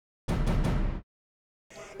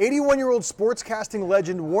81-year-old sportscasting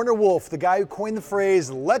legend Warner Wolf, the guy who coined the phrase,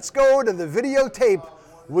 "Let's go to the videotape,"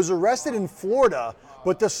 was arrested in Florida,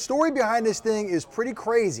 but the story behind this thing is pretty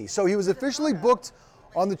crazy. So he was officially booked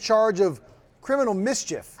on the charge of criminal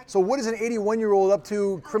mischief. So what is an 81-year-old up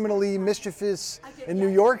to criminally mischievous in New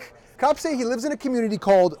York? Cops say he lives in a community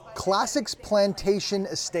called Classics Plantation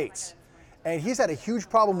Estates. And he's had a huge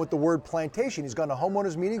problem with the word plantation. He's gone to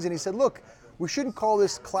homeowners meetings and he said, look, we shouldn't call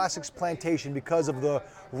this Classics Plantation because of the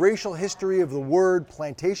racial history of the word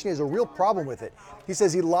plantation. He has a real problem with it. He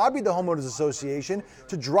says he lobbied the homeowners association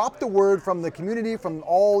to drop the word from the community, from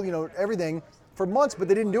all, everything for months, but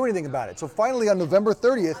they didn't do anything about it. So finally on November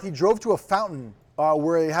 30th, he drove to a fountain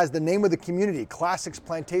where it has the name of the community, Classics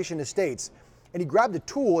Plantation Estates, and he grabbed a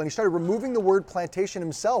tool and he started removing the word plantation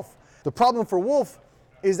himself. The problem for Wolf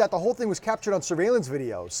is that the whole thing was captured on surveillance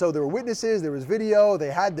video. So there were witnesses, there was video,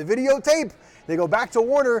 they had the videotape. They go back to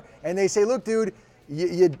Warner and they say, look, dude,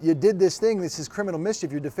 you did this thing. This is criminal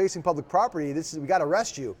mischief. You're defacing public property. We got to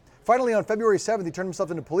arrest you. Finally, on February 7th, he turned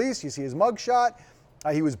himself into police. You see his mugshot.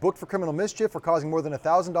 He was booked for criminal mischief for causing more than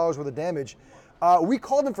 $1,000 worth of damage. We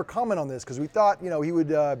called him for comment on this because we thought, he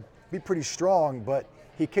would be pretty strong, but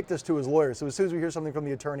he kicked us to his lawyer. So as soon as we hear something from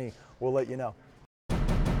the attorney, we'll let you know.